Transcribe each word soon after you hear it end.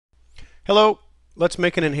Hello, let's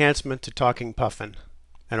make an enhancement to TalkingPuffin,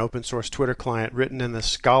 an open source Twitter client written in the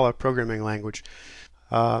Scala programming language.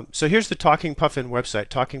 So here's the TalkingPuffin website,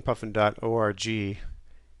 talkingpuffin.org,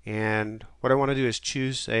 and what I want to do is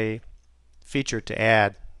choose a feature to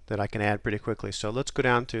add that I can add pretty quickly. So let's go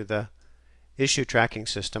down to the issue tracking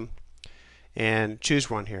system and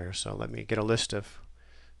choose one here. So let me get a list of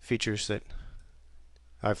features that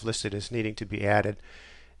I've listed as needing to be added.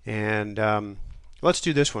 And let's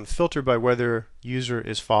do this one, filter by whether user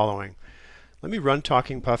is following. Let me run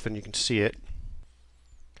TalkingPuffin, you can see it.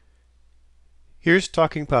 Here's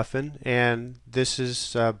TalkingPuffin, and this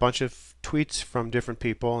is a bunch of tweets from different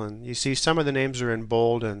people, and you see some of the names are in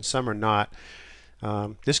bold and some are not.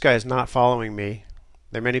 This guy is not following me.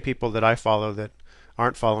 There are many people that I follow that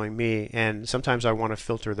aren't following me, and sometimes I want to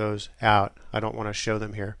filter those out. I don't want to show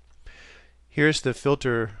them here. Here's the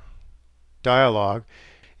filter dialog,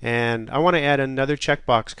 and I want to add another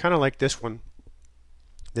checkbox, kind of like this one,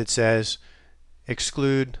 that says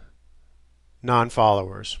exclude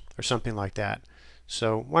non-followers or something like that.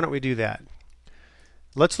 So why don't we do that?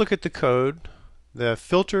 Let's look at the code. The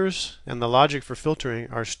filters and the logic for filtering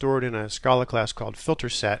are stored in a Scala class called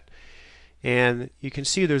filterSet, and you can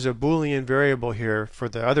see there's a Boolean variable here for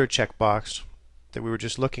the other checkbox that we were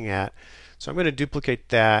just looking at. So I'm going to duplicate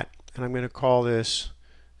that, and I'm going to call this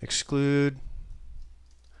exclude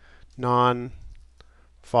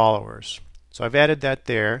non-followers. So I've added that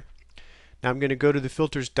there. Now I'm going to go to the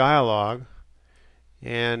filters dialog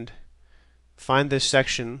and find this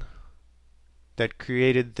section that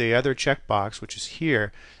created the other checkbox, which is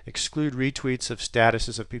here, exclude retweets of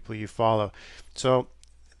statuses of people you follow. So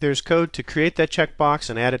there's code to create that checkbox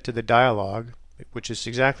and add it to the dialog, which is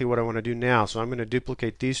exactly what I want to do now. So I'm going to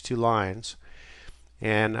duplicate these two lines,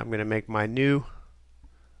 and I'm going to make my new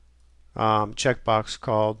checkbox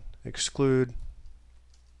called exclude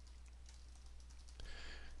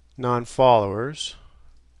non-followers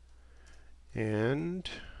and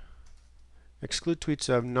exclude tweets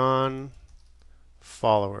of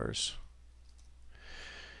non-followers.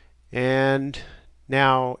 And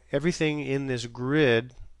now everything in this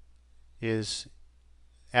grid is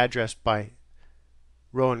addressed by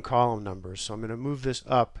row and column numbers. So I'm going to move this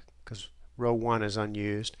up because row 1 is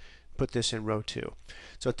unused, put this in row 2.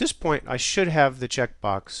 So at this point I should have the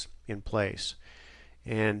checkbox in place.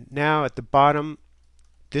 And now at the bottom,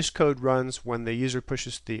 this code runs when the user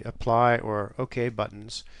pushes the apply or OK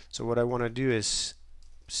buttons. So what I want to do is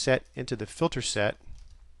set into the filter set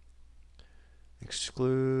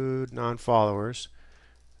exclude non-followers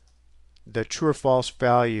the true or false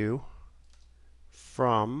value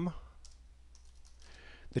from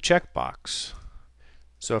the checkbox.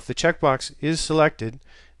 So if the checkbox is selected,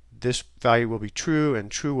 this value will be true, and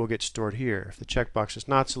true will get stored here. If the checkbox is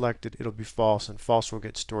not selected, it'll be false, and false will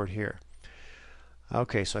get stored here.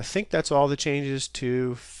 Okay, so I think that's all the changes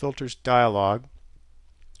to filters dialog.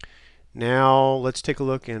 Now let's take a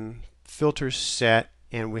look in filters set,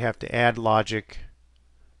 and we have to add logic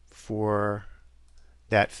for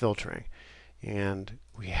that filtering. And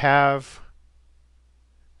we have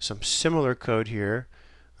some similar code here.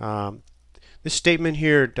 This statement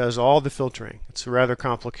here does all the filtering. It's rather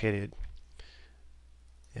complicated.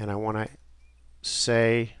 And I want to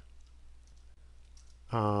say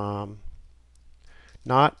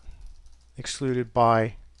not excluded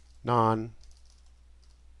by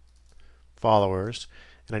non-followers,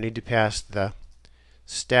 and I need to pass the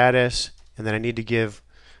status, and then I need to give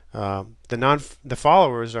the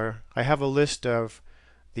followers are, I have a list of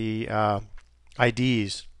the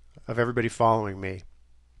IDs of everybody following me.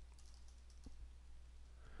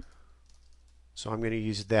 So I'm going to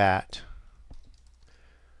use that.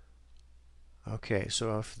 Okay,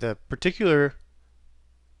 so if the particular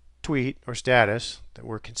tweet or status that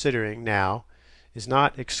we're considering now is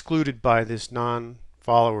not excluded by this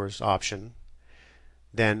non-followers option,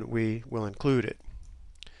 then we will include it.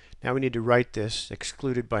 Now we need to write this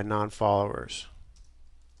excluded by non-followers.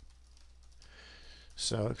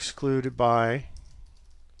 So excluded by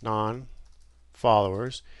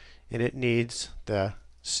non-followers, and it needs the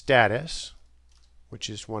status, which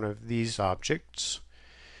is one of these objects,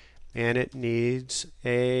 and it needs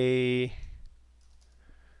a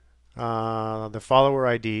the follower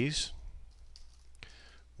IDs,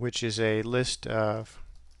 which is a list of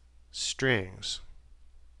strings.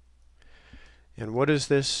 And what is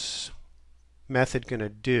this method going to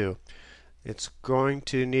do? It's going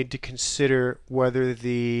to need to consider whether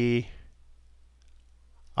the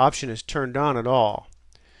option is turned on at all.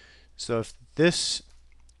 So if this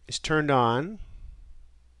is turned on,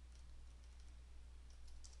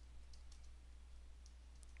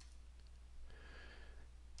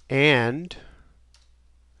 and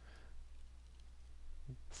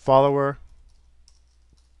follower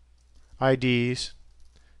IDs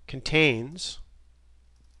contains,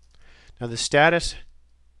 now the status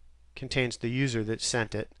contains the user that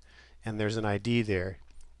sent it, and there's an ID there,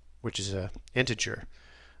 which is an integer.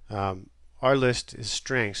 Our list is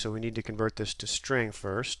string, so we need to convert this to string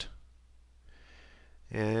first.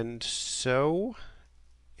 And so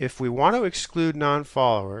if we want to exclude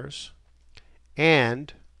non-followers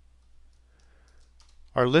and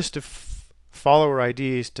our list of follower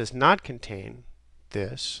IDs does not contain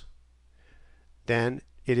this, then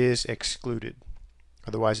it is excluded.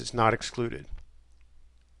 Otherwise, it's not excluded.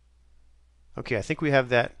 Okay, I think we have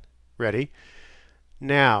that ready.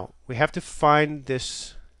 Now, we have to find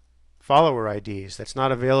this follower IDs that's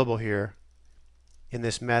not available here in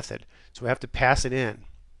this method. So we have to pass it in.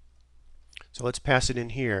 So let's pass it in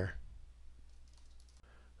here.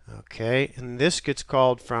 Okay, and this gets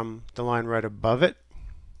called from the line right above it.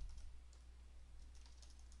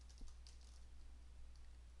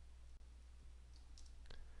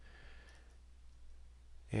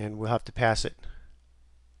 And we'll have to pass it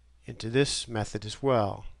into this method as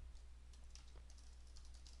well.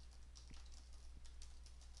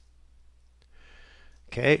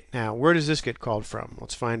 Okay, now where does this get called from?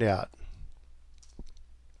 Let's find out.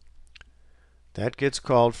 That gets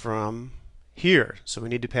called from here, so we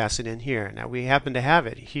need to pass it in here. Now we happen to have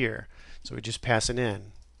it here, so we just pass it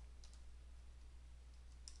in.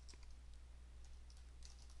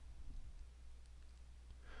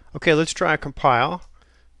 Okay, let's try a compile.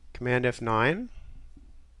 Command F9.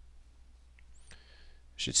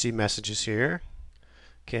 Should see messages here.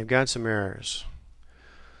 Okay, I've got some errors.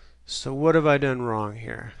 So what have I done wrong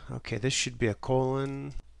here? Okay, this should be a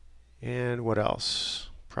colon. And what else?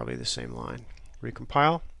 Probably the same line.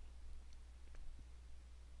 Recompile.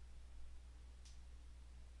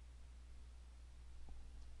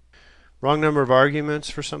 Wrong number of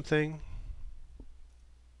arguments for something.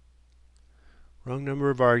 Wrong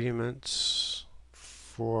number of arguments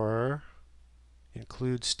for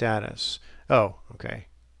include status. Oh, okay.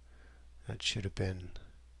 That should have been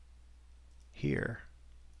here.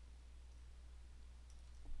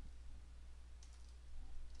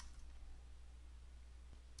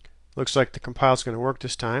 Looks like the compile is going to work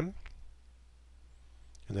this time.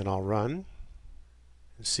 And then I'll run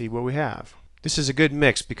and see what we have. This is a good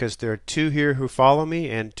mix because there are 2 here who follow me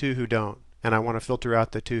and 2 who don't. And I want to filter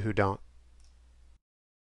out the 2 who don't.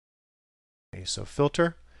 Okay, so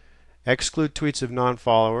filter, exclude tweets of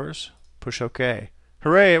non-followers, push OK.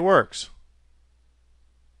 Hooray, it works.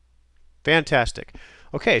 Fantastic.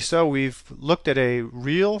 Okay, so we've looked at a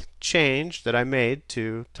real change that I made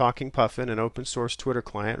to TalkingPuffin, an open source Twitter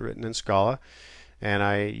client written in Scala. And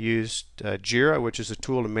I used Jira, which is a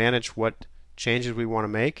tool to manage what changes we want to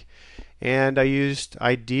make. And I used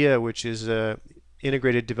IDEA, which is an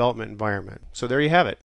integrated development environment. So there you have it.